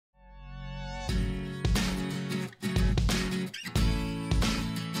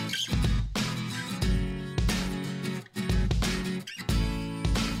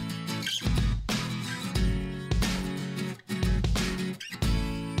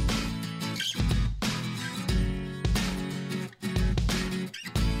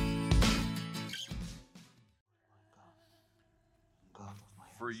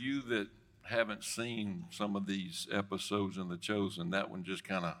For you that haven't seen some of these episodes in The Chosen, that one just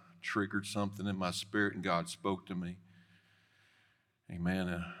kind of triggered something in my spirit, and God spoke to me,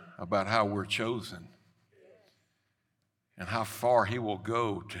 amen, about how we're chosen and how far He will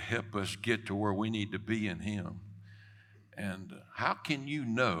go to help us get to where we need to be in Him. And how can you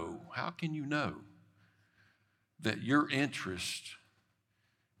know that your interest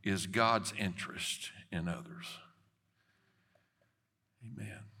is God's interest in others?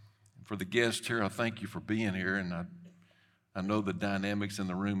 Amen. And for the guests here, I thank you for being here, and I know the dynamics in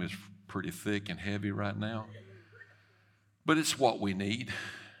the room is pretty thick and heavy right now, but it's what we need.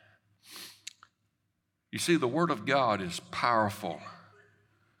 You see, the Word of God is powerful.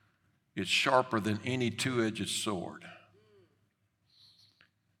 It's sharper than any two-edged sword.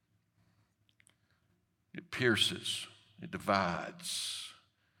 It pierces, it divides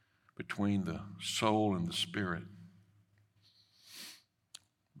between the soul and the spirit,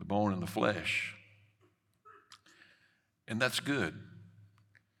 the bone and the flesh. And that's good.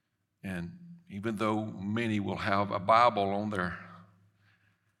 And even though many will have a Bible on their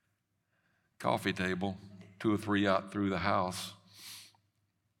coffee table, 2 or 3 out through the house,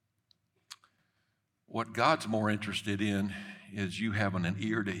 what God's more interested in is you having an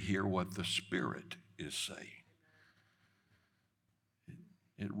ear to hear what the Spirit is saying.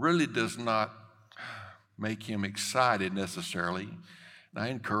 It really does not make Him excited necessarily. And I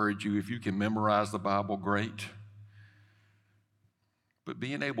encourage you, if you can memorize the Bible, great. But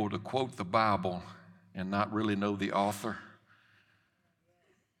being able to quote the Bible and not really know the author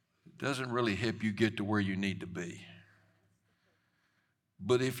doesn't really help you get to where you need to be.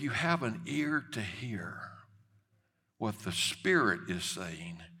 But if you have an ear to hear what the Spirit is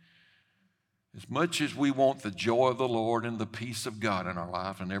saying, as much as we want the joy of the Lord and the peace of God in our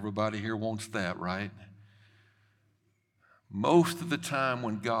life, and everybody here wants that, right? Most of the time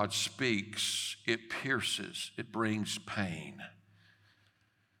when God speaks, it pierces, it brings pain,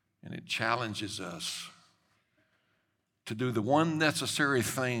 and it challenges us to do the one necessary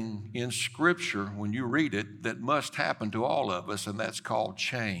thing in Scripture when you read it that must happen to all of us, and that's called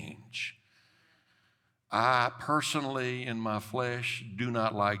change. I personally, in my flesh, do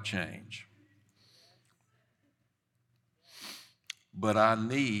not like change. But I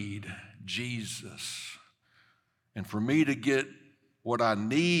need Jesus. And for me to get what I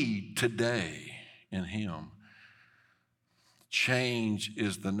need today in Him, change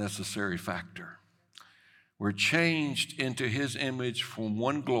is the necessary factor. We're changed into His image from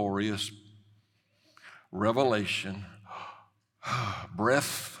one glorious revelation, breath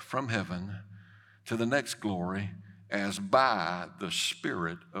from heaven, to the next glory as by the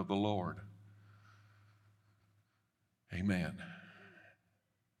Spirit of the Lord. Amen.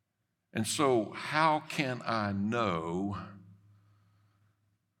 And so how can I know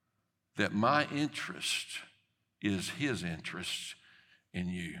that my interest is His interest in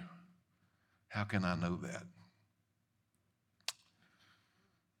you? How can I know that?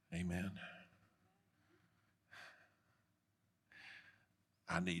 Amen.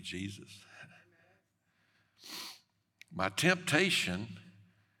 I need Jesus. My temptation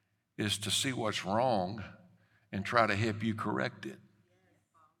is to see what's wrong and try to help you correct it.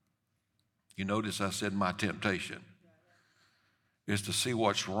 You notice I said my temptation is to see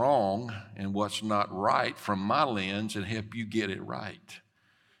what's wrong and what's not right from my lens and help you get it right.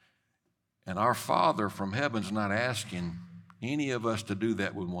 And our Father from heaven's not asking any of us to do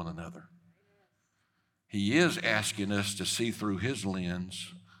that with one another. He is asking us to see through His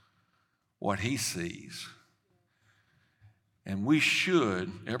lens what He sees. And we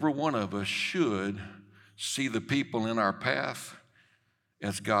should, every one of us should, see the people in our path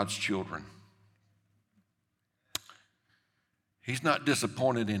as God's children. He's not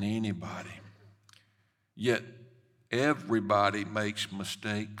disappointed in anybody. Yet everybody makes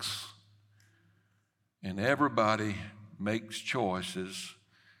mistakes, and everybody makes choices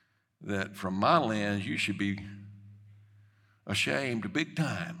that from my lens you should be ashamed big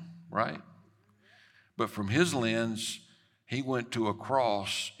time, right? But from His lens, He went to a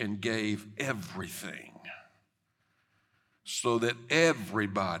cross and gave everything so that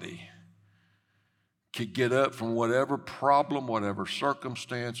everybody could get up from whatever problem, whatever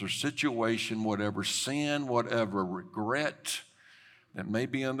circumstance or situation, whatever sin, whatever regret that may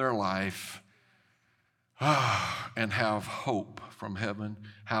be in their life, and have hope from heaven,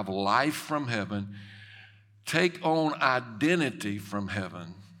 have life from heaven, take on identity from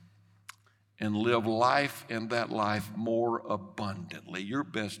heaven, and live life and that life more abundantly. Your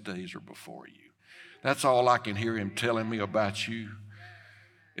best days are before you. That's all I can hear Him telling me about you.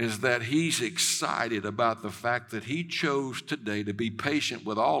 is that he's excited about the fact that he chose today to be patient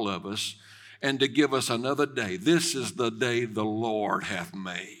with all of us and to give us another day. This is the day the Lord hath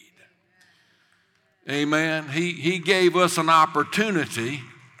made. Amen. He gave us an opportunity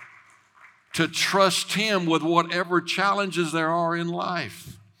to trust him with whatever challenges there are in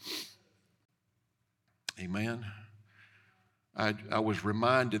life. Amen. I was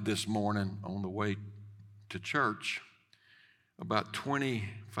reminded this morning on the way to church, about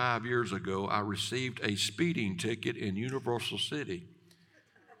 25 years ago, I received a speeding ticket in Universal City.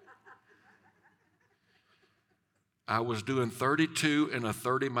 I was doing 32 in a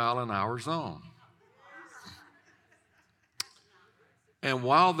 30-mile-an-hour zone. And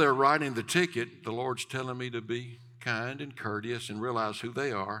while they're writing the ticket, the Lord's telling me to be kind and courteous and realize who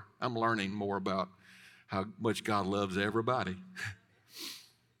they are. I'm learning more about how much God loves everybody.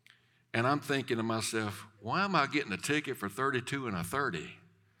 And I'm thinking to myself, why am I getting a ticket for 32 and a 30?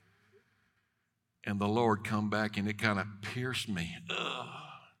 And the Lord come back and it kind of pierced me. Ugh.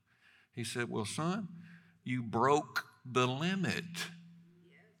 He said, well, son, you broke the limit.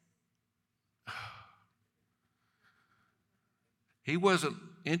 He wasn't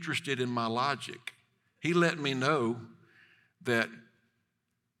interested in my logic. He let me know that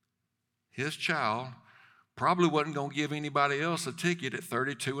his child probably wasn't going to give anybody else a ticket at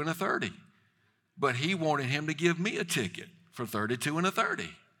 32 and a 30. But he wanted him to give me a ticket for 32 and a 30.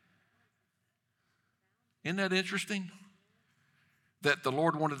 Isn't that interesting? That the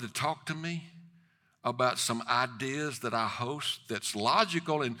Lord wanted to talk to me about some ideas that I host that's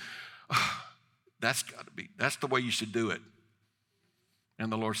logical and that's the way you should do it.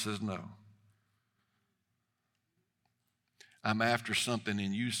 And the Lord says, no. I'm after something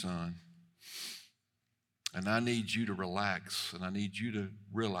in you, son. And I need you to relax, and I need you to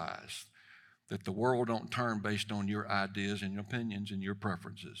realize that the world don't turn based on your ideas and your opinions and your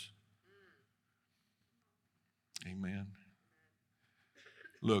preferences. Amen.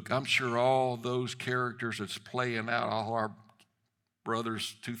 Look, I'm sure all those characters that's playing out, all our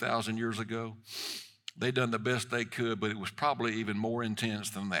brothers 2,000 years ago, they done the best they could, but it was probably even more intense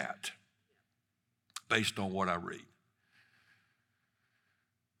than that, based on what I read.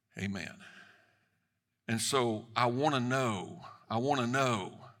 Amen. And so I want to know,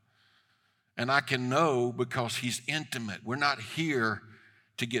 and I can know because he's intimate. We're not here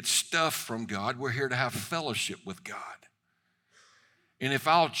to get stuff from God. We're here to have fellowship with God. And if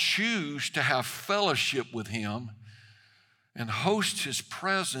I'll choose to have fellowship with him and host his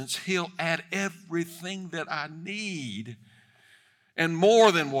presence, he'll add everything that I need and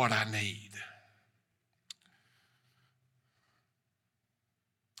more than what I need.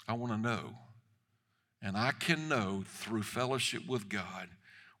 I want to know. And I can know through fellowship with God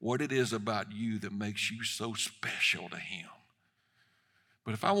what it is about you that makes you so special to him.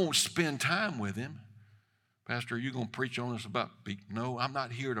 But if I won't spend time with him, Pastor, are you going to preach on us about, no, I'm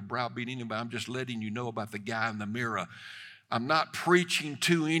not here to browbeat anybody. I'm just letting you know about the guy in the mirror. I'm not preaching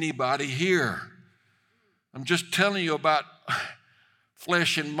to anybody here. I'm just telling you about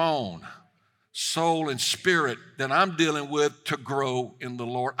flesh and bone, soul and spirit that I'm dealing with to grow in the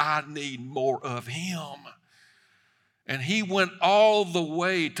Lord. I need more of him. And he went all the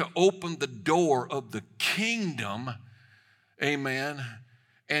way to open the door of the kingdom. Amen.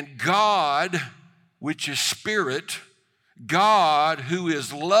 And God, which is spirit, God, who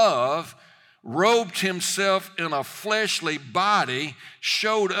is love, robed himself in a fleshly body,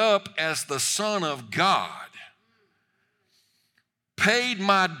 showed up as the Son of God, paid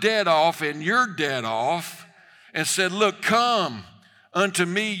my debt off and your debt off, and said, look, come unto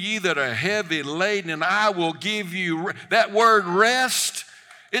me, ye that are heavy laden, and I will give you that word rest.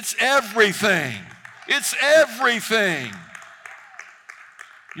 It's everything. It's everything.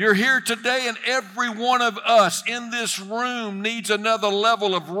 You're here today, and every one of us in this room needs another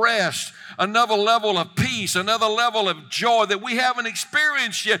level of rest, another level of peace, another level of joy that we haven't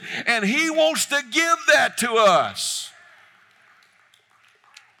experienced yet, and he wants to give that to us.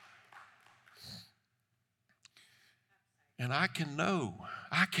 And I can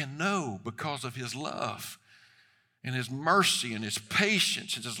know because of his love and his mercy and his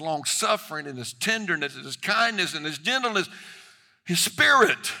patience and his long suffering and his tenderness and his kindness and his gentleness, his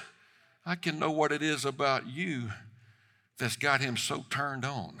spirit. I can know what it is about you that's got him so turned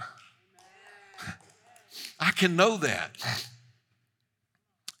on. I can know that.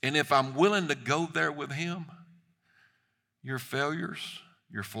 And if I'm willing to go there with him, your failures,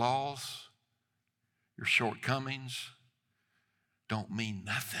 your flaws, your shortcomings don't mean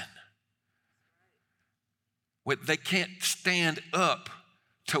nothing. They can't stand up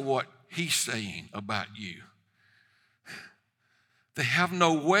to what he's saying about you. They have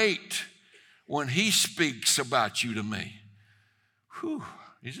no weight when he speaks about you to me. Whew.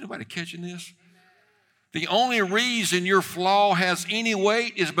 Is anybody catching this? The only reason your flaw has any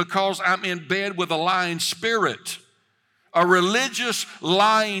weight is because I'm in bed with a lying spirit. A religious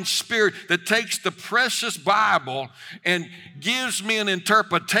lying spirit that takes the precious Bible and gives me an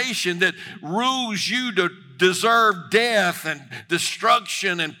interpretation that rules you to deserve death and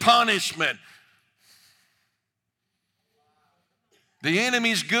destruction and punishment. The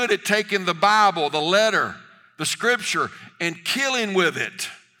enemy's good at taking the Bible, the letter, the scripture, and killing with it.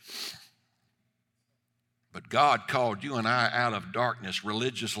 But God called you and I out of darkness,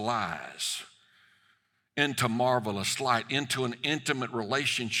 religious lies, into marvelous light, into an intimate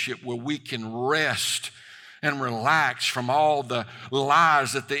relationship where we can rest and relax from all the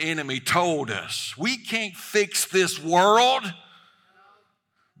lies that the enemy told us. We can't fix this world,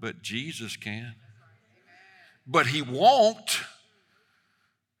 but Jesus can. But he won't.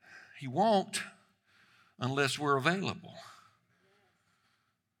 He won't unless we're available.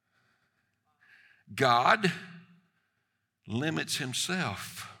 God limits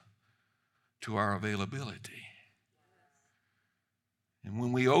himself to our availability. And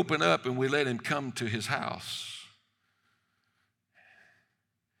when we open up and we let him come to his house,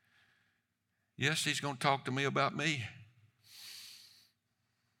 yes, he's going to talk to me about me.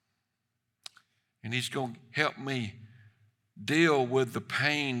 And he's going to help me deal with the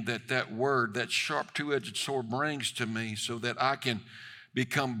pain that word, that sharp two-edged sword brings to me so that I can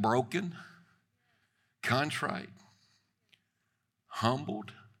become broken, contrite,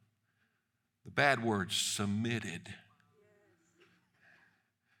 humbled, the bad word, submitted,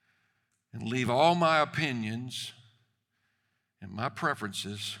 and leave all my opinions and my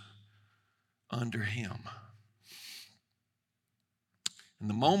preferences under him. And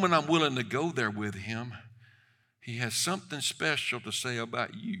the moment I'm willing to go there with him, he has something special to say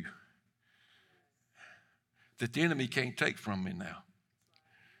about you that the enemy can't take from me now.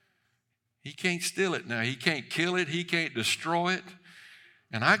 He can't steal it now. He can't kill it. He can't destroy it.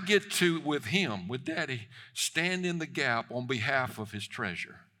 And I get to, with him, with Daddy, stand in the gap on behalf of his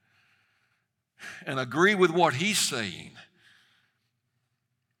treasure and agree with what he's saying.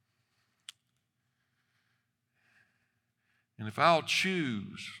 And if I'll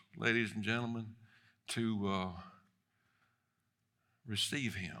choose, ladies and gentlemen, to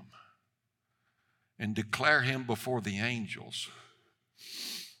receive him and declare him before the angels,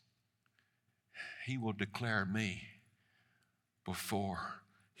 he will declare me before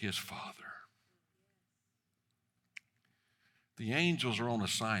his Father. The angels are on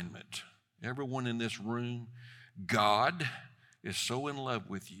assignment. Everyone in this room, God is so in love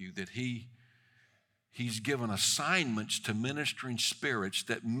with you that he's given assignments to ministering spirits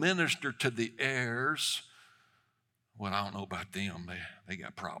that minister to the heirs. Well, I don't know about them. They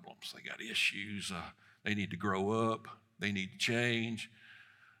got problems. They got issues. They need to grow up. They need to change.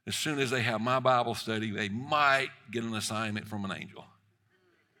 As soon as they have my Bible study, they might get an assignment from an angel.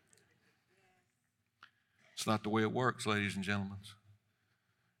 It's not the way it works, ladies and gentlemen.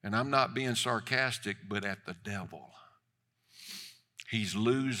 And I'm not being sarcastic, but at the devil. He's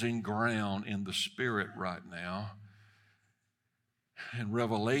losing ground in the spirit right now. And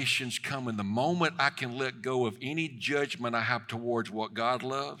revelation's coming. The moment I can let go of any judgment I have towards what God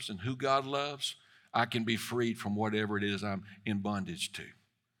loves and who God loves, I can be freed from whatever it is I'm in bondage to.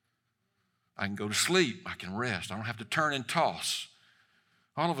 I can go to sleep. I can rest. I don't have to turn and toss.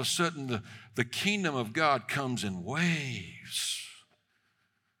 All of a sudden, the kingdom of God comes in waves.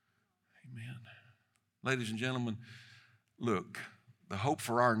 Amen. Ladies and gentlemen, look, the hope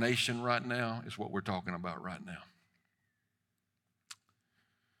for our nation right now is what we're talking about right now.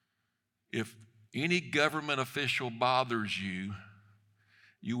 If any government official bothers you,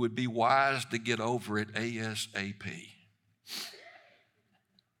 you would be wise to get over it ASAP.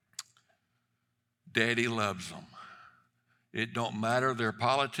 Daddy loves them. It don't matter their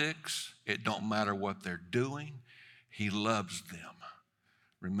politics. It don't matter what they're doing. He loves them.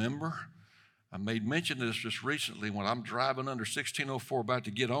 Remember, I made mention of this just recently when I'm driving under 1604 about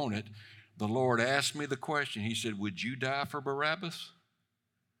to get on it. The Lord asked me the question. He said, would you die for Barabbas?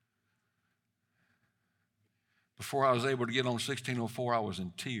 Before I was able to get on 1604, I was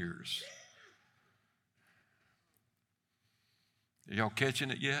in tears. Are y'all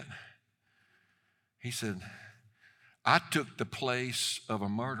catching it yet? He said, I took the place of a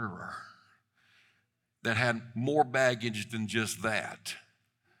murderer that had more baggage than just that.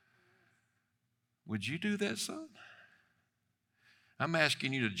 Would you do that, son? I'm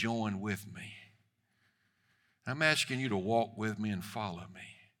asking you to join with me. I'm asking you to walk with me and follow me.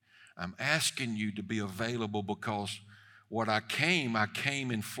 I'm asking you to be available because I came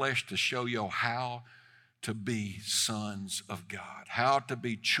in flesh to show you how to be sons of God, how to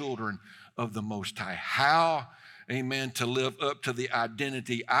be children of the Most High, how, amen, to live up to the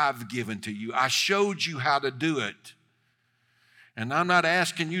identity I've given to you. I showed you how to do it. And I'm not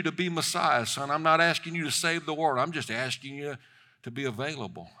asking you to be Messiah, son. I'm not asking you to save the world. I'm just asking you to be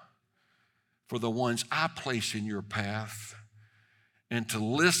available for the ones I place in your path and to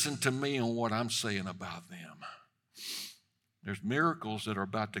listen to me on what I'm saying about them. There's miracles that are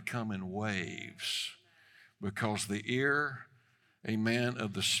about to come in waves because the ear, amen,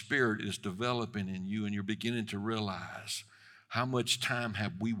 of the Spirit is developing in you, and you're beginning to realize how much time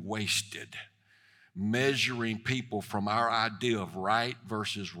have we wasted measuring people from our idea of right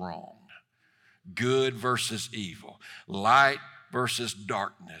versus wrong, good versus evil, light versus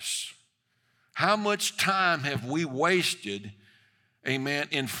darkness. How much time have we wasted, amen,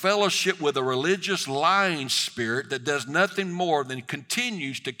 in fellowship with a religious lying spirit that does nothing more than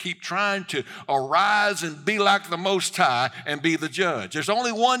continues to keep trying to arise and be like the Most High and be the judge. There's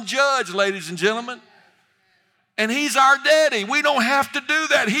only one judge, ladies and gentlemen, and He's our daddy. We don't have to do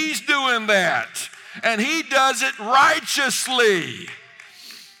that. He's doing that, and He does it righteously.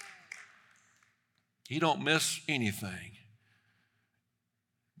 He don't miss anything.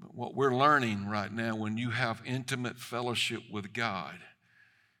 But what we're learning right now, when you have intimate fellowship with God,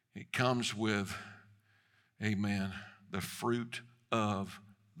 it comes with, amen, the fruit of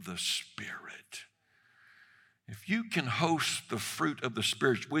the Spirit. If you can host the fruit of the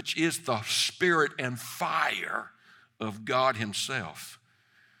Spirit, which is the spirit and fire of God Himself,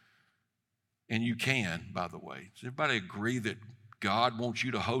 and you can, by the way. Does everybody agree that God wants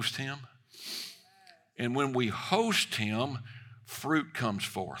you to host Him? And when we host Him, fruit comes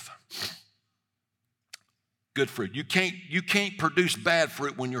forth. Good fruit. You can't produce bad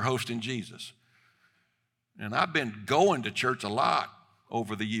fruit when you're hosting Jesus. And I've been going to church a lot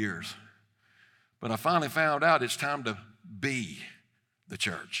over the years, but I finally found out it's time to be the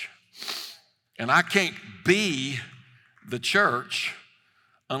church. And I can't be the church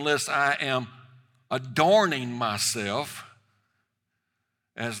unless I am adorning myself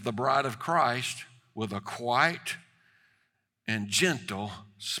as the bride of Christ with a quiet and gentle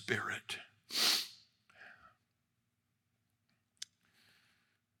spirit.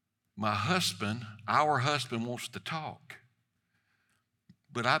 My husband, our husband, wants to talk,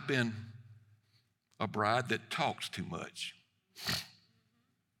 but I've been a bride that talks too much,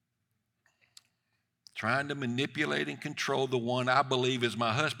 trying to manipulate and control the one I believe is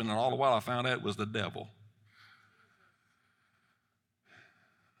my husband, and all the while I found out it was the devil.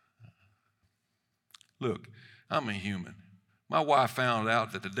 Look, I'm a human. My wife found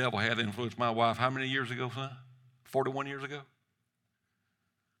out that the devil had influenced my wife how many years ago, son? 41 years ago?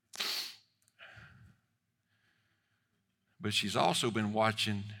 But she's also been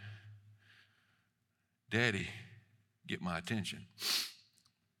watching Daddy get my attention.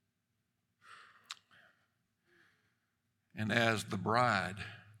 And as the bride,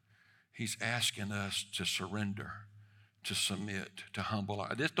 He's asking us to surrender, to submit, to humble.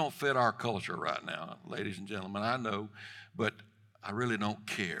 This don't fit our culture right now, ladies and gentlemen, I know, but I really don't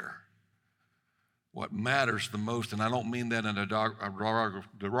care. What matters the most, and I don't mean that in a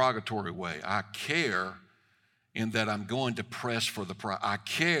derogatory way, I care in that I'm going to press for the prize. I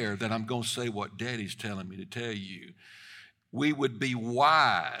care that I'm going to say what Daddy's telling me to tell you. We would be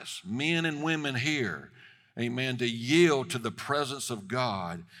wise, men and women here, amen, to yield to the presence of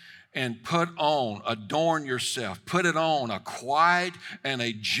God and adorn yourself, put it on a quiet and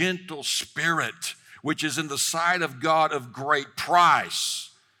a gentle spirit, which is in the sight of God of great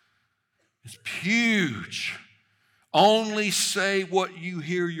price. It's huge. Only say what you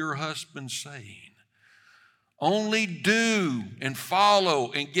hear your husband saying. Only do and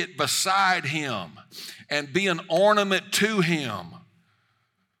follow and get beside him and be an ornament to him,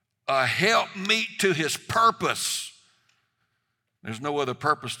 a helpmeet to his purpose. There's no other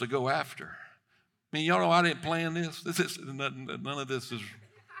purpose to go after. I mean, y'all know I didn't plan this. None of this is.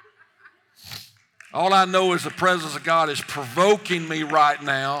 All I know is the presence of God is provoking me right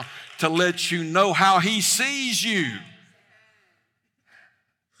now to let you know how He sees you.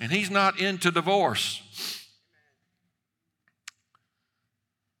 And He's not into divorce.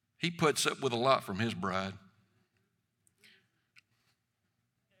 He puts up with a lot from His bride.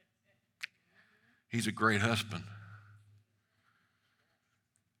 He's a great husband.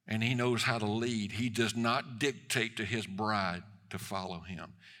 And He knows how to lead. He does not dictate to His bride to follow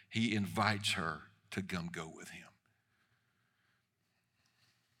Him. He invites her to come go with Him.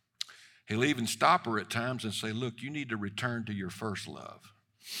 He'll even stop her at times and say, look, you need to return to your first love.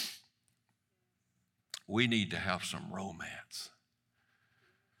 we need to have some romance.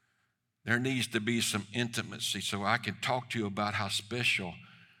 There needs to be some intimacy so I can talk to you about how special,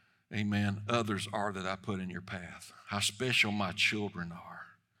 amen, others are that I put in your path, how special my children are.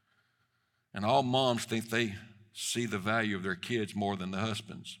 And all moms think they see the value of their kids more than the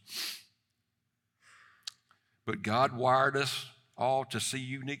husbands. But God wired us all to see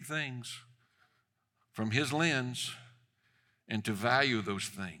unique things from His lens and to value those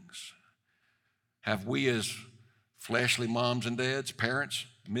things. Have we as fleshly moms and dads, parents,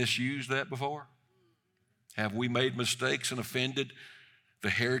 misused that before? Have we made mistakes and offended the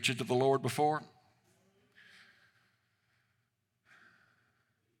heritage of the Lord before?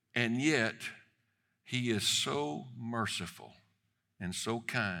 And yet, He is so merciful and so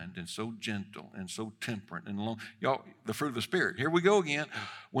kind and so gentle and so temperate and long. Y'all, the fruit of the Spirit. Here we go again.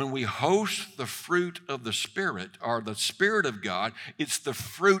 When we host the fruit of the Spirit, or the Spirit of God, it's the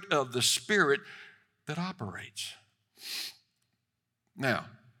fruit of the Spirit that operates. Now,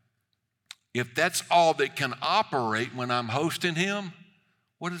 if that's all that can operate when I'm hosting Him,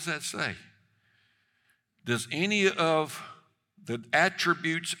 what does that say? Does any of the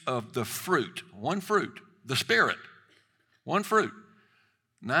attributes of the fruit, one fruit, the Spirit, one fruit,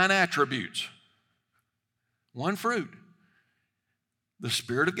 9 attributes, one fruit, the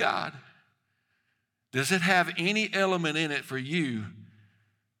Spirit of God, does it have any element in it for you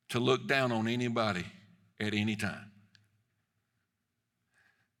to look down on anybody at any time?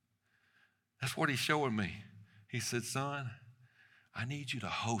 That's what He's showing me. He said, son, I need you to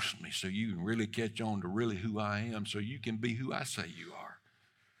host me so you can really catch on to really who I am, so you can be who I say you are.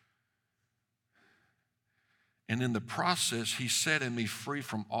 And in the process, He's setting me free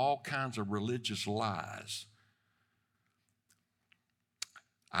from all kinds of religious lies.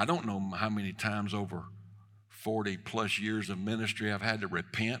 I don't know how many times over 40 plus years of ministry I've had to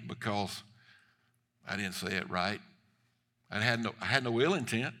repent because I didn't say it right. I had no ill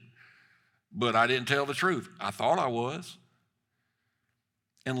intent, but I didn't tell the truth. I thought I was.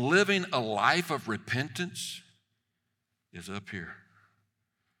 And living a life of repentance is up here.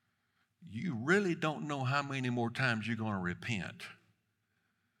 You really don't know how many more times you're going to repent.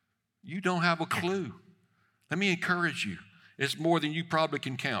 You don't have a clue. Let me encourage you. It's more than you probably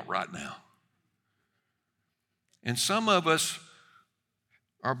can count right now. And some of us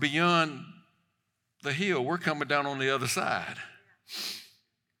are beyond the hill. We're coming down on the other side.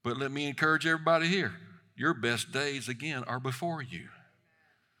 But let me encourage everybody here. Your best days, again, are before you.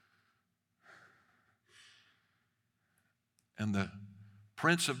 And the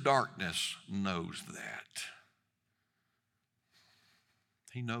Prince of Darkness knows that.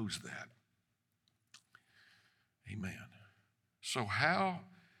 He knows that. Amen. So how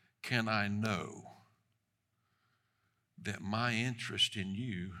can I know that my interest in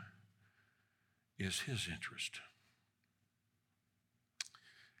you is His interest?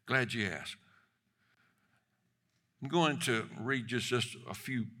 Glad you asked. I'm going to read just a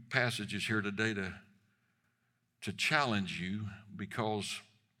few passages here today to challenge you, because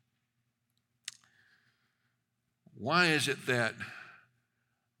why is it that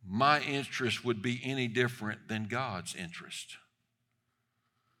my interest would be any different than God's interest?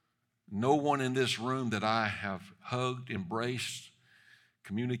 No one in this room that I have hugged, embraced,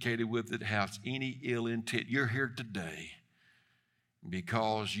 communicated with that has any ill intent. You're here today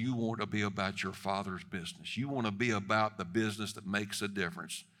because you want to be about your Father's business. You want to be about the business that makes a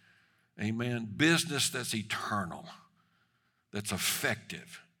difference. Amen. Business that's eternal, that's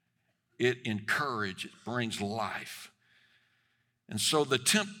effective. It encourages, it brings life. And so the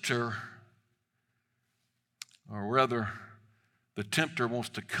tempter, or rather, the tempter wants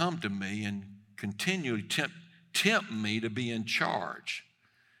to come to me and continually tempt me to be in charge.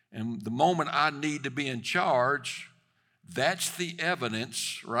 And the moment I need to be in charge, that's the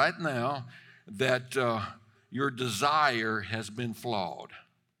evidence right now that your desire has been flawed.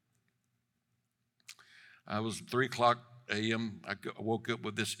 I was 3:00 a.m. I woke up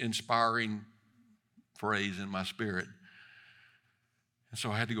with this inspiring phrase in my spirit. And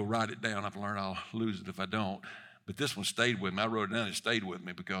so I had to go write it down. I've learned I'll lose it if I don't. But this one stayed with me. I wrote it down. It stayed with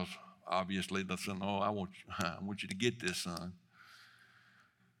me because obviously I said, I want you to get this, son.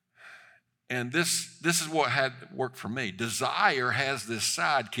 And this is what had worked for me. Desire has this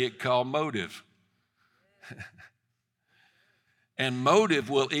sidekick called motive. And motive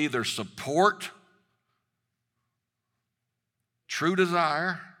will either support true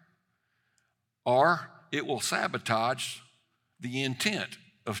desire, or it will sabotage the intent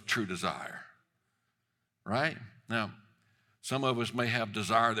of true desire. Right? Now, some of us may have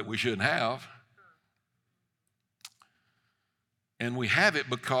desire that we shouldn't have. And we have it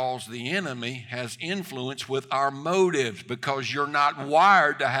because the enemy has influence with our motives, because you're not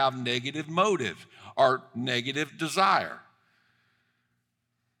wired to have negative motives or negative desire.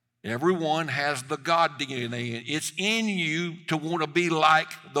 Everyone has the God DNA. It's in you to want to be like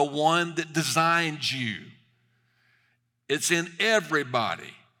the one that designed you. It's in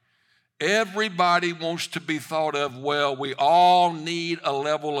everybody. Everybody wants to be thought of well. We all need a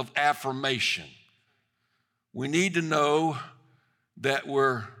level of affirmation. We need to know that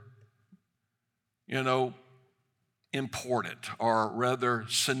we're, important, or rather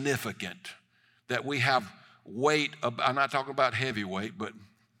significant, that we have weight. I'm not talking about heavy weight, but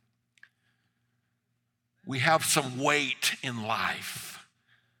we have some weight in life,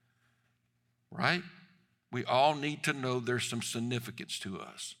 right? We all need to know there's some significance to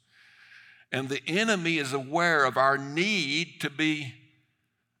us. And the enemy is aware of our need to be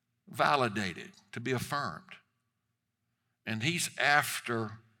validated, to be affirmed. And he's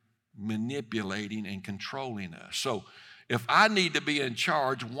after manipulating and controlling us. So if I need to be in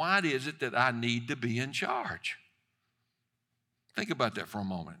charge, why is it that I need to be in charge? Think about that for a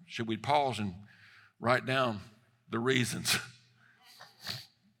moment. Should we pause and write down the reasons?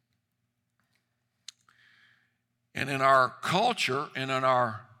 And in our culture and in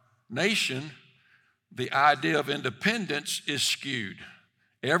our nation, the idea of independence is skewed.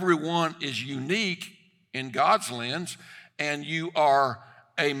 Everyone is unique in God's lens, and you are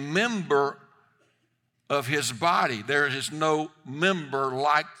a member of his body. There is no member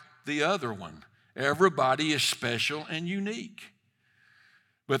like the other one. Everybody is special and unique.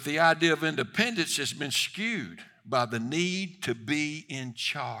 But the idea of independence has been skewed by the need to be in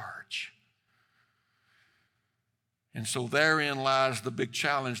charge. And so therein lies the big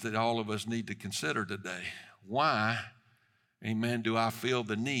challenge that all of us need to consider today. Why, amen, do I feel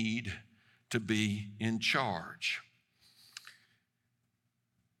the need to be in charge?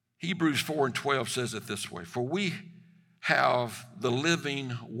 Hebrews 4:12 says it this way: for we have the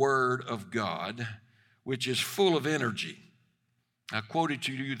living word of God, which is full of energy. I quoted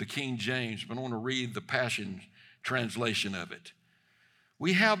to you the King James, but I want to read the Passion translation of it.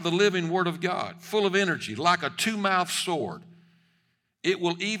 We have the living word of God, full of energy, like a two-mouthed sword. It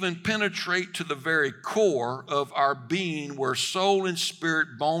will even penetrate to the very core of our being, where soul and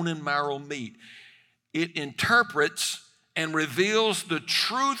spirit, bone and marrow meet. It interprets and reveals the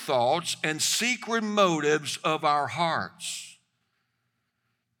true thoughts and secret motives of our hearts.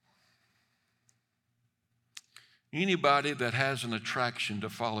 Anybody that has an attraction to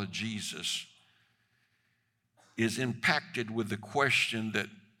follow Jesus is impacted with the question that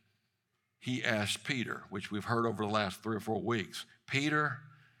he asked Peter, which we've heard over the last 3 or 4 weeks. Peter,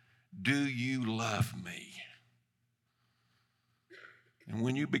 do you love me? And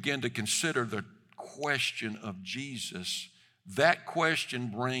when you begin to consider the question of Jesus, that question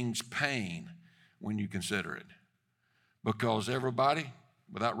brings pain when you consider it. Because everybody,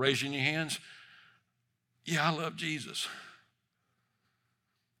 without raising your hands, yeah, I love Jesus.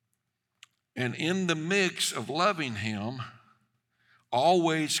 And in the mix of loving him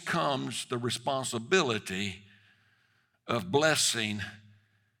always comes the responsibility of blessing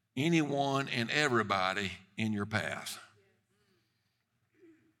anyone and everybody in your path.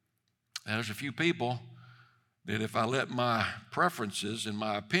 Now, there's a few people that if I let my preferences and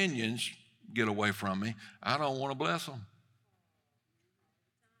my opinions get away from me, I don't want to bless them.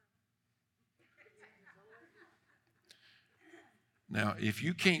 Now, if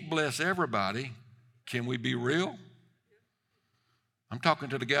you can't bless everybody, can we be real? I'm talking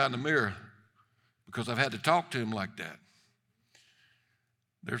to the guy in the mirror because I've had to talk to him like that.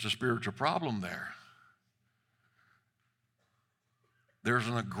 There's a spiritual problem there. There's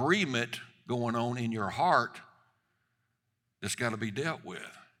an agreement going on in your heart that's got to be dealt with.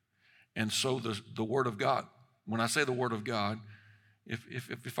 And so the Word of God, when I say the Word of God,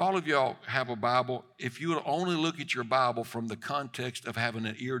 if all of y'all have a Bible, if you would only look at your Bible from the context of having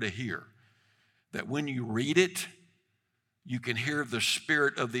an ear to hear, that when you read it, you can hear the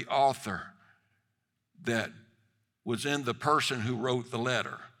spirit of the author that was in the person who wrote the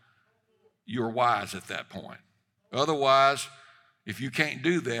letter. You're wise at that point. Otherwise, if you can't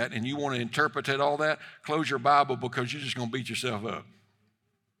do that and you want to interpret all that, close your Bible, because you're just going to beat yourself up.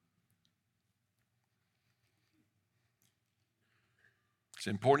 It's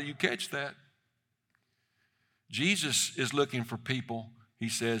important you catch that. Jesus is looking for people, he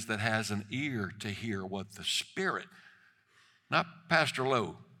says, that has an ear to hear what the Spirit, not Pastor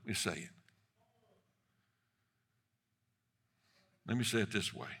Lowe, is saying. Let me say it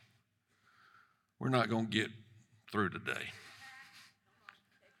this way. We're not going to get through today.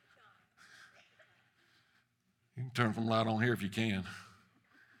 You can turn from light on here if you can.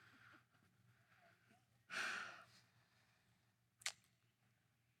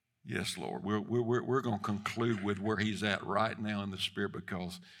 Yes, Lord. We're going to conclude with where he's at right now in the Spirit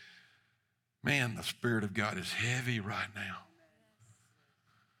because, man, the Spirit of God is heavy right now.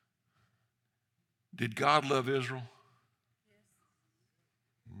 Did God love Israel?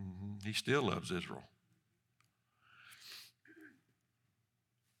 Mm-hmm. He still loves Israel.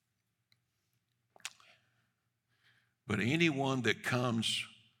 But anyone that comes,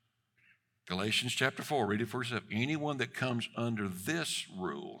 Galatians chapter 4, read it for yourself. Anyone that comes under this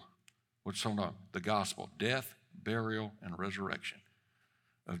rule, what's on the gospel, death, burial, and resurrection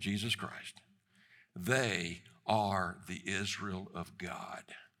of Jesus Christ, they are the Israel of God.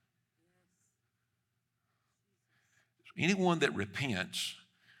 Anyone that repents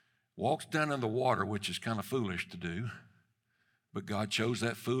walks down in the water, which is kind of foolish to do, but God chose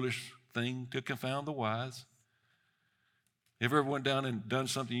that foolish thing to confound the wise. Have you ever went down and done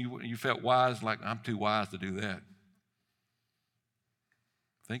something you felt wise, like, I'm too wise to do that?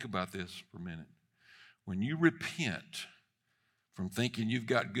 Think about this for a minute. When you repent from thinking you've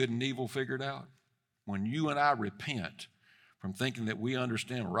got good and evil figured out, when you and I repent from thinking that we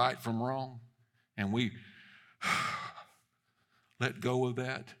understand right from wrong, and we let go of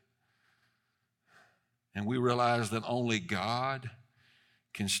that, and we realize that only God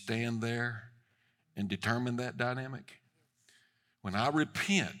can stand there and determine that dynamic. When I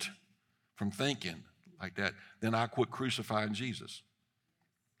repent from thinking like that, then I quit crucifying Jesus.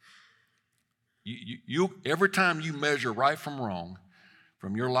 You every time you measure right from wrong,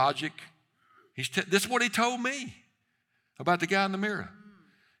 from your logic, this is what he told me about the guy in the mirror.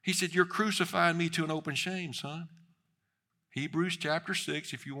 He said, you're crucifying me to an open shame, son. Hebrews chapter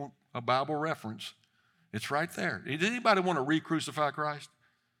 6, if you want a Bible reference, it's right there. Did anybody want to re-crucify Christ?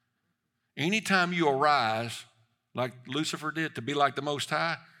 Anytime you arise, like Lucifer did, to be like the Most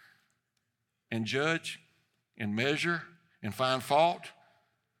High and judge and measure and find fault,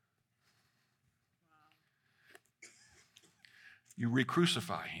 you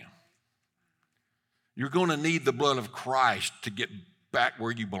re-crucify him. You're going to need the blood of Christ to get back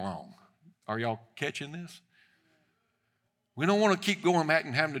where you belong. Are y'all catching this? We don't want to keep going back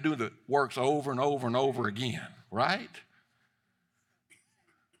and having to do the works over and over and over again, right?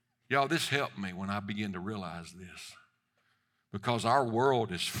 Y'all, this helped me when I began to realize this, because our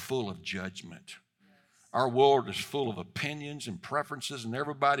world is full of judgment. Our world is full of opinions and preferences, and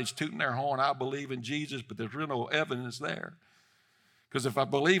everybody's tooting their horn, I believe in Jesus, but there's really no evidence there. Because if I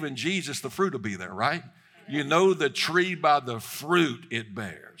believe in Jesus, the fruit will be there, right? You know the tree by the fruit it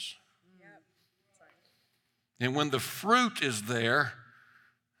bears. And when the fruit is there,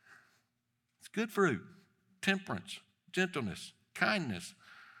 it's good fruit, temperance, gentleness, kindness,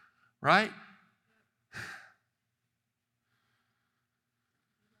 right?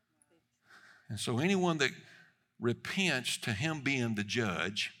 And so anyone that repents, to him being the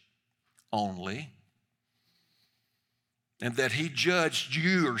judge only, and that he judged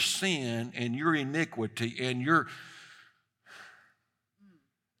your sin and your iniquity and your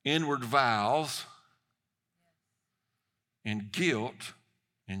inward vows and guilt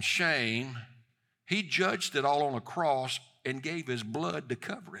and shame, he judged it all on a cross and gave his blood to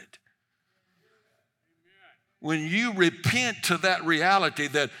cover it. When you repent to that reality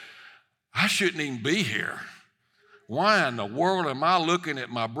that I shouldn't even be here, why in the world am I looking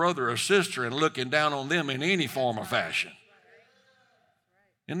at my brother or sister and looking down on them in any form or fashion?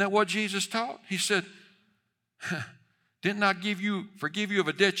 Isn't that what Jesus taught? He said, didn't I forgive you of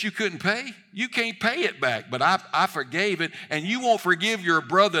a debt you couldn't pay? You can't pay it back, but I forgave it, and you won't forgive your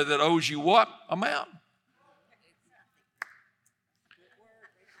brother that owes you what amount?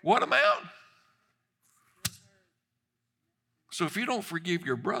 What amount? So if you don't forgive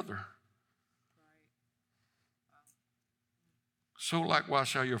your brother, so likewise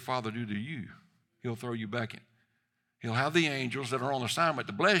shall your Father do to you. He'll throw you back in. He'll have the angels that are on assignment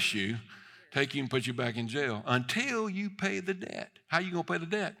to bless you, take you and put you back in jail until you pay the debt. How are you going to pay the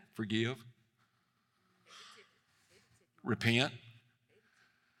debt? Forgive. Repent.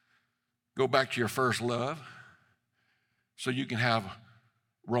 Go back to your first love so you can have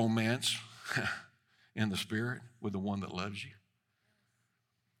romance in the Spirit with the one that loves you.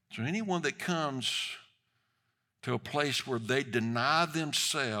 So anyone that comes to a place where they deny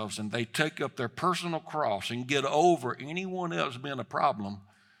themselves and they take up their personal cross and get over anyone else being a problem,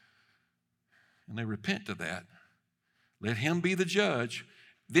 and they repent to that, let him be the judge,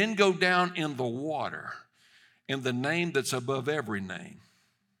 then go down in the water in the name that's above every name.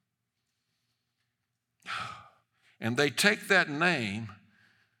 And they take that name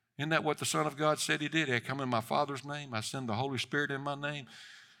Isn't that what the Son of God said he did? I come in my Father's name. I send the Holy Spirit in my name.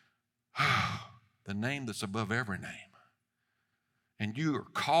 The name that's above every name. And you are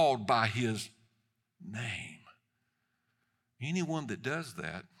called by his name. Anyone that does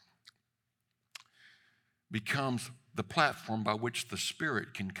that becomes the platform by which the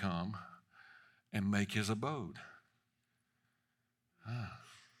Spirit can come and make his abode.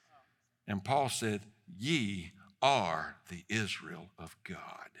 And Paul said, ye are the Israel of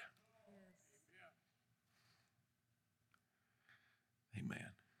God. Amen.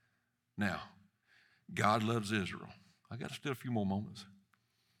 Now, God loves Israel. I got still a few more moments.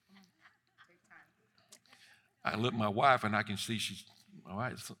 I look at my wife and I can see she's, all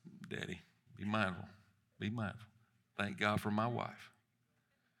right, Daddy, be mindful. Be mindful. Thank God for my wife.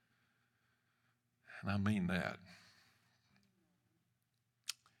 And I mean that.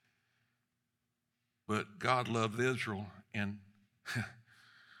 But God loved Israel and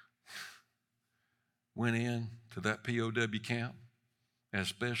went in to that POW camp as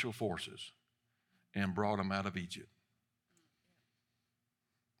special forces and brought them out of Egypt.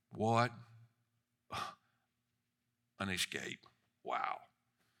 What an escape. Wow.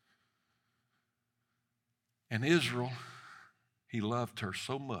 And Israel, he loved her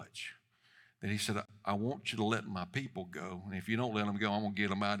so much that he said, I want you to let my people go. And if you don't let them go, I'm going to get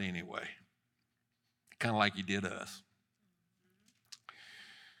them out anyway. Kind of like he did us.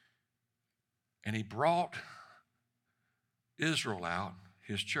 And he brought Israel out,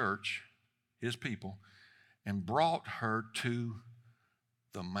 his church, his people, and brought her to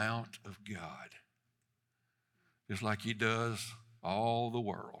the Mount of God. Just like he does all the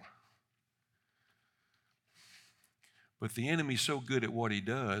world. But the enemy's so good at what he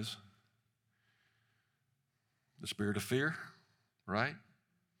does, the spirit of fear, right?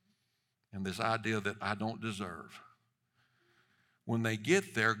 And this idea that I don't deserve. When they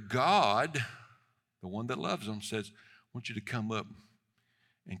get there, God, the one that loves them, says, I want you to come up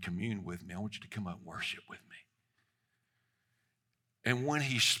and commune with me. I want you to come up and worship with me. And when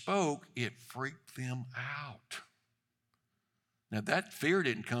he spoke, it freaked them out. Now, that fear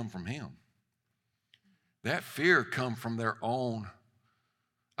didn't come from him. That fear come from their own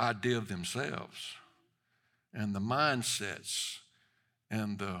idea of themselves and the mindsets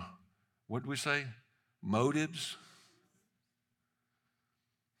and the, what do we say, motives.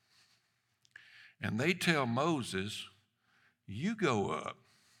 And they tell Moses, you go up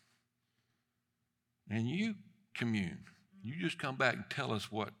and you commune. You just come back and tell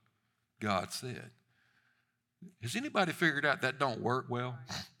us what God said. Has anybody figured out that don't work well?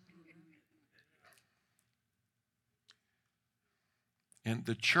 And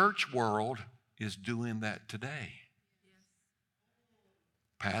the church world is doing that today.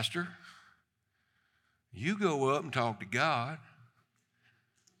 Pastor, you go up and talk to God,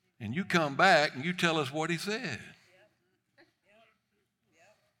 and you come back and you tell us what he said.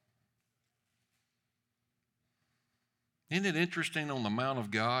 Isn't it interesting on the Mount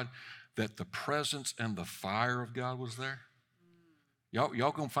of God that the presence and the fire of God was there?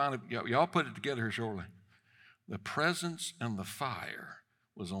 Y'all gonna find it, y'all put it together here shortly. The presence and the fire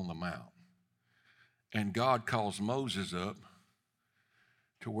was on the mount. And God calls Moses up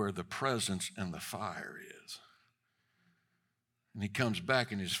to where the presence and the fire is. And he comes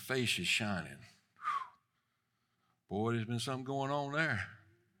back and his face is shining. Whew. Boy, there's been something going on there.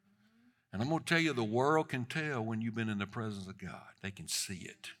 And I'm going to tell you, the world can tell when you've been in the presence of God. They can see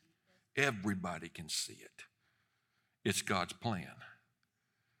it. Everybody can see it. It's God's plan.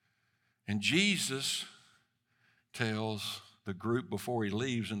 And Jesus tells the group before he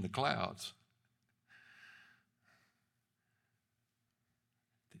leaves in the clouds,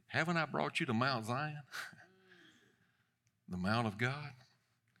 haven't I brought you to Mount Zion? The Mount of God?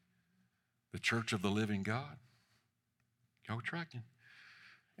 The church of the living God? Y'all tracking?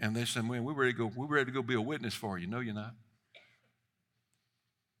 And they said, man, we're ready to go be a witness for you. No, you're not.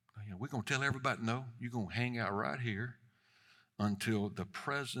 We're going to tell everybody, no, you're going to hang out right here until the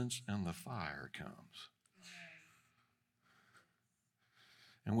presence and the fire comes.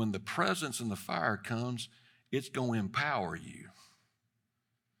 And when the presence and the fire comes, it's going to empower you.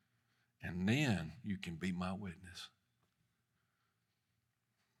 And then you can be my witness.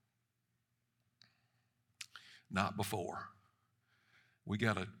 Not before. We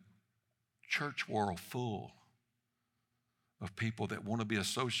got a church world full of people that want to be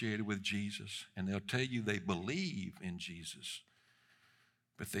associated with Jesus, and they'll tell you they believe in Jesus,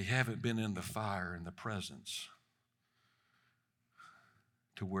 but they haven't been in the fire and the presence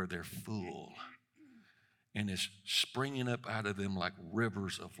to where they're full, and it's springing up out of them like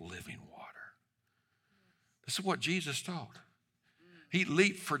rivers of living water. This is what Jesus taught. He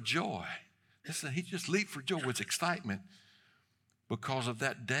leaped for joy. Listen, he just leaped for joy with excitement because of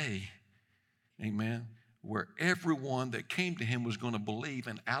that day, amen, where everyone that came to him was going to believe,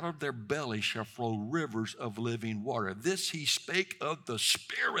 and out of their belly shall flow rivers of living water. This he spake of the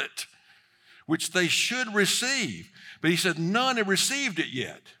Spirit, which they should receive. But he said none have received it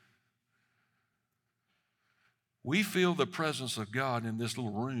yet. We feel the presence of God in this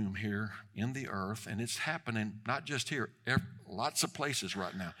little room here in the earth, and it's happening not just here, lots of places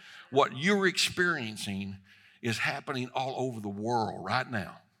right now. What you're experiencing is happening all over the world right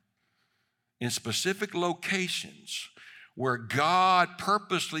now, in specific locations where God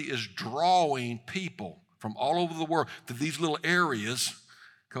purposely is drawing people from all over the world to these little areas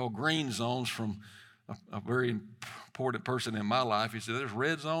called green zones. From a very important person in my life, he said, there's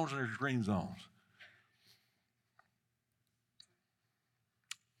red zones and there's green zones.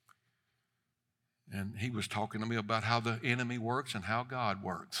 And he was talking to me about how the enemy works and how God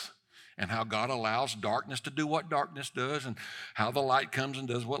works, and how God allows darkness to do what darkness does, and how the light comes and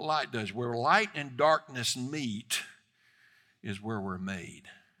does what light does. Where light and darkness meet is where we're made.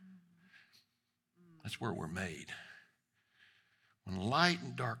 That's where we're made. When light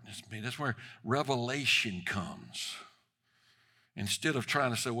and darkness meet, that's where revelation comes. Instead of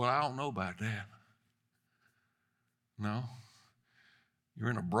trying to say, well, I don't know about that. No. You're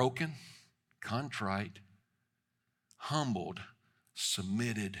in a broken, contrite, humbled,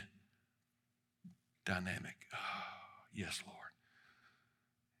 submitted dynamic. Oh, yes, Lord.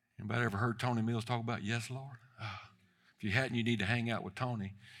 Anybody ever heard Tony Mills talk about yes, Lord? Oh, if you hadn't, you need to hang out with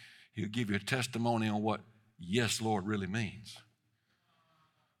Tony. He'll give you a testimony on what yes, Lord really means.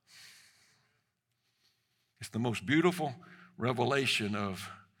 It's the most beautiful revelation of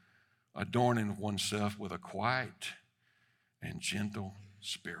adorning oneself with a quiet and gentle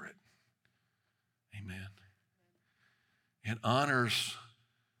spirit. Amen. It honors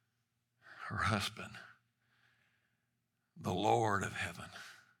her husband, the Lord of heaven.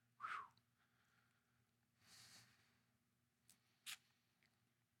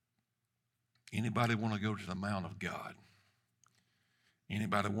 Anybody want to go to the Mount of God?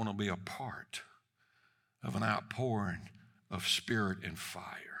 Anybody want to be a part of an outpouring of spirit and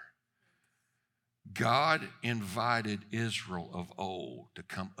fire? God invited Israel of old to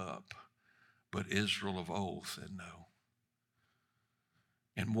come up, but Israel of old said no.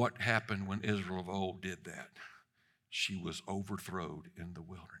 And what happened when Israel of old did that? She was overthrown in the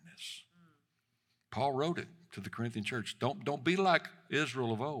wilderness. Paul wrote it to the Corinthian church. Don't be like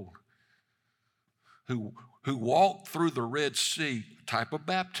Israel of old, who walked through the Red Sea, type of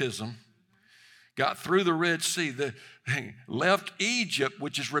baptism, got through the Red Sea, left Egypt,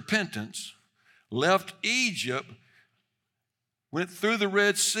 which is repentance, left Egypt, went through the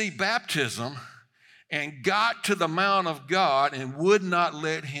Red Sea, baptism, and got to the Mount of God and would not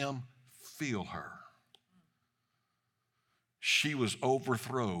let him feel her. She was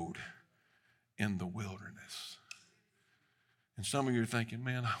overthrown in the wilderness. And some of you are thinking,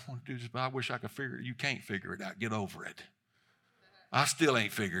 man, I want to do this, but I wish I could figure it. You can't figure it out. Get over it. I still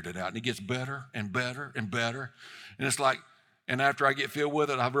ain't figured it out. And it gets better and better and better. And it's like, and after I get filled with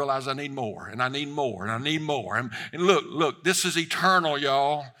it, I realize I need more, and I need more, and I need more. And look, this is eternal,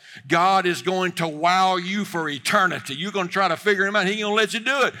 y'all. God is going to wow you for eternity. You're going to try to figure him out. He's going to let you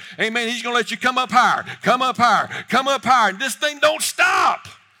do it. Amen. He's going to let you come up higher, come up higher, come up higher. And this thing don't stop.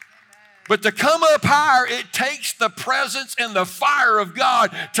 But to come up higher, it takes the presence and the fire of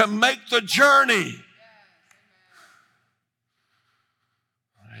God to make the journey.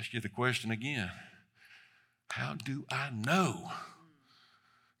 I ask you the question again. How do I know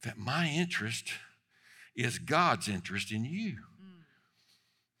that my interest is God's interest in you?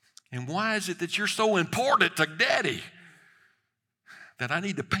 And why is it that you're so important to Daddy that I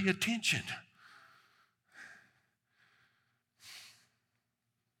need to pay attention?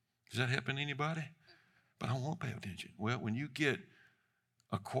 Is that helping anybody? But I don't want to pay attention. Well, when you get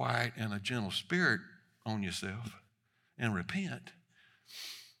a quiet and a gentle spirit on yourself and repent,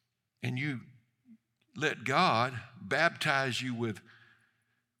 and you let God baptize you with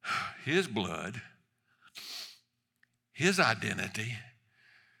his blood, his identity,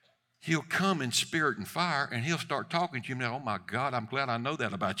 he'll come in spirit and fire, and he'll start talking to you now. Oh my God, I'm glad I know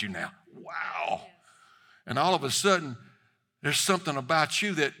that about you now. Wow. And all of a sudden, there's something about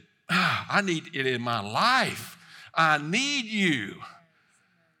you that I need it in my life. I need you.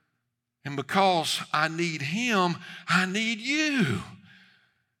 And because I need him, I need you.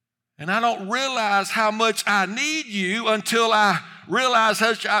 And I don't realize how much I need you until I realize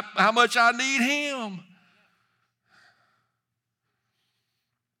how much I need him.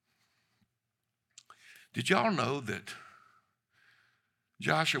 Did y'all know that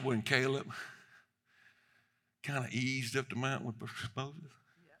Joshua and Caleb kind of eased up the mountain with Moses.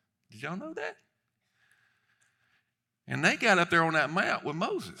 Did y'all know that? And they got up there on that mount with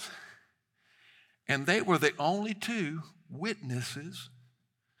Moses. And they were the only two witnesses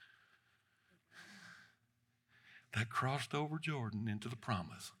that crossed over Jordan into the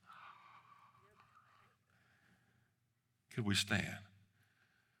promise. Could we stand?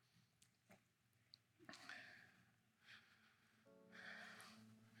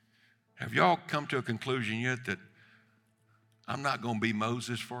 Have y'all come to a conclusion yet that I'm not going to be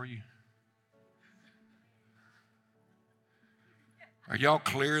Moses for you? Are y'all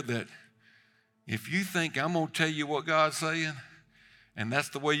clear that if you think I'm going to tell you what God's saying and that's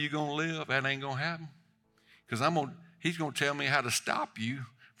the way you're going to live, that ain't going to happen? Because He's going to tell me how to stop you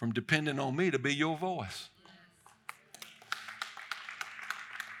from depending on me to be your voice.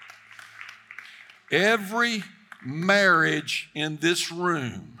 Every marriage in this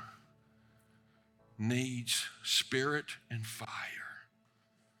room needs spirit and fire.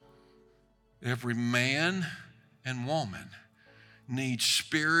 Every man and woman needs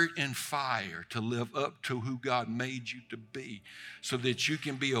spirit and fire to live up to who God made you to be, so that you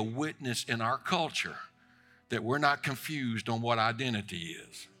can be a witness in our culture that we're not confused on what identity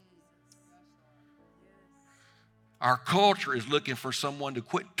is. Our culture is looking for someone to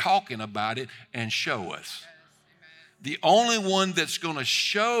quit talking about it and show us. The only one that's going to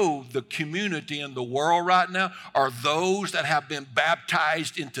show the community in the world right now are those that have been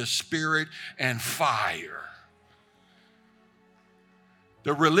baptized into spirit and fire.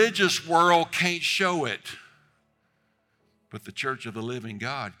 The religious world can't show it, but the Church of the Living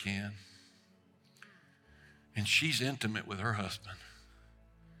God can. And she's intimate with her husband.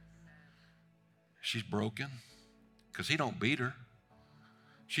 She's broken because he don't beat her.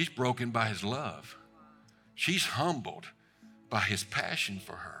 She's broken by his love. She's humbled by his passion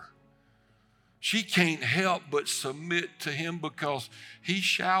for her. She can't help but submit to him because he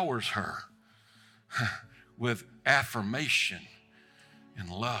showers her with affirmation and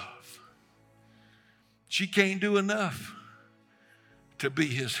love. She can't do enough to be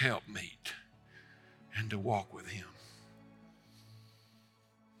his helpmeet and to walk with him.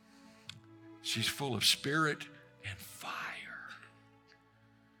 She's full of spirit and fire.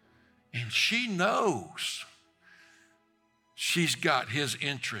 And she knows she's got his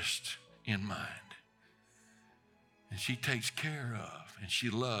interest in mind. And she takes care of and she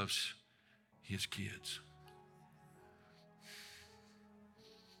loves his kids.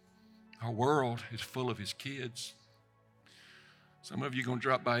 Our world is full of his kids. Some of you are going to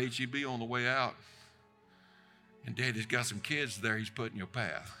drop by HEB on the way out, and Daddy's got some kids there he's put in your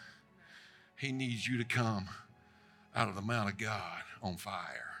path. He needs you to come out of the mount of God on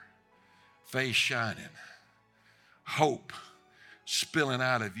fire. Face shining, hope spilling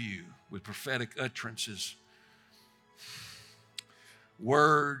out of you with prophetic utterances,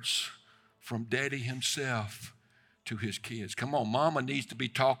 words from Daddy himself to his kids. Come on, mama needs to be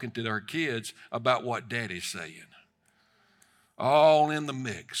talking to her kids about what Daddy's saying. All in the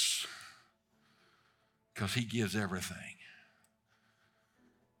mix, because he gives everything.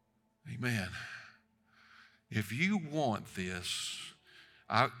 Amen. If you want this,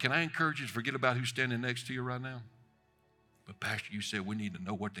 can I encourage you to forget about who's standing next to you right now? But Pastor, you said we need to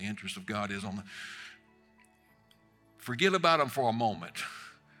know what the interest of God is on the... Forget about them for a moment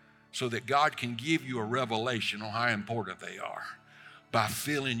so that God can give you a revelation on how important they are by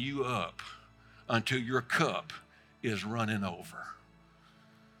filling you up until your cup is running over.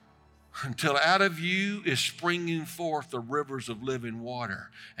 Until out of you is springing forth the rivers of living water,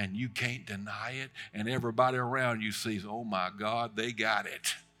 and you can't deny it, and everybody around you sees, oh my God, they got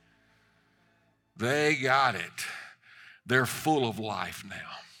it. They got it. They're full of life now.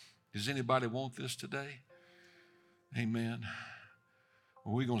 Does anybody want this today? Amen.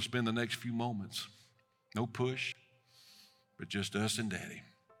 Well, we're going to spend the next few moments, no push, but just us and Daddy.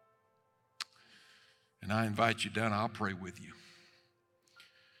 And I invite you down, I'll pray with you.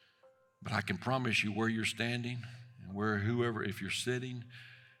 But I can promise you where you're standing and where whoever, if you're sitting,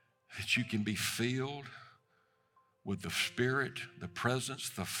 that you can be filled with the Spirit, the presence,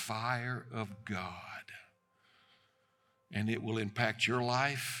 the fire of God. And it will impact your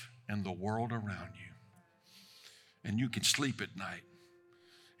life and the world around you. And you can sleep at night.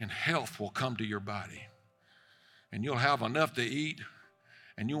 And health will come to your body. And you'll have enough to eat.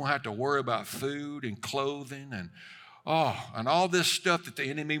 And you won't have to worry about food and clothing and all this stuff that the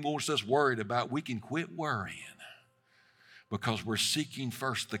enemy wants us worried about. We can quit worrying because we're seeking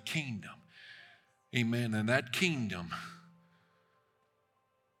first the kingdom. Amen. And that kingdom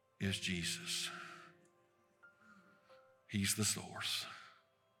is Jesus. He's the source.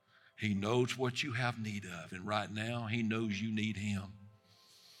 He knows what you have need of. And right now, he knows you need him.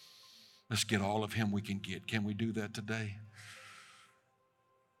 Let's get all of him we can get. Can we do that today?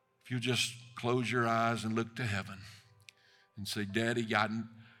 If you just close your eyes and look to heaven and say, Daddy, God,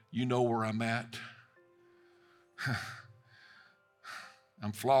 you know where I'm at.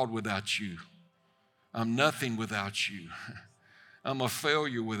 I'm flawed without you. I'm nothing without you. I'm a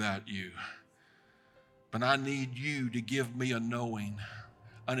failure without you. But I need you to give me a knowing,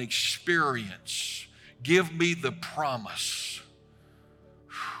 an experience. Give me the promise.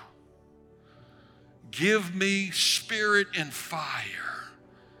 Give me spirit and fire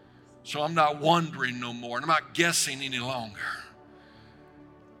so I'm not wondering no more and I'm not guessing any longer.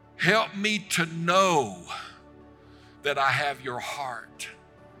 Help me to know that I have your heart.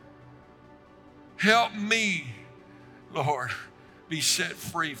 Help me, Lord, be set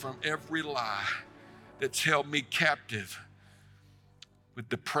free from every lie that's held me captive with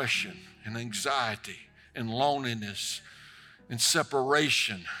depression and anxiety and loneliness and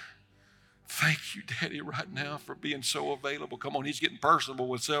separation. Thank you, Daddy, right now for being so available. Come on, he's getting personal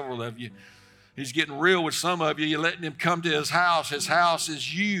with several of you. He's getting real with some of you. You're letting him come to his house. His house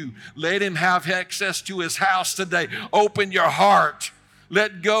is you. Let him have access to his house today. Open your heart.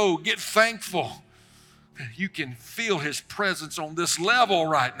 Let go. Get thankful. You can feel his presence on this level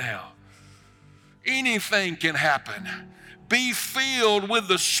right now. Anything can happen. Be filled with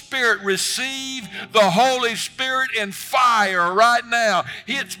the Spirit. Receive the Holy Spirit in fire right now.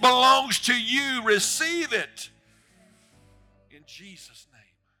 It belongs to you. Receive it. In Jesus' name.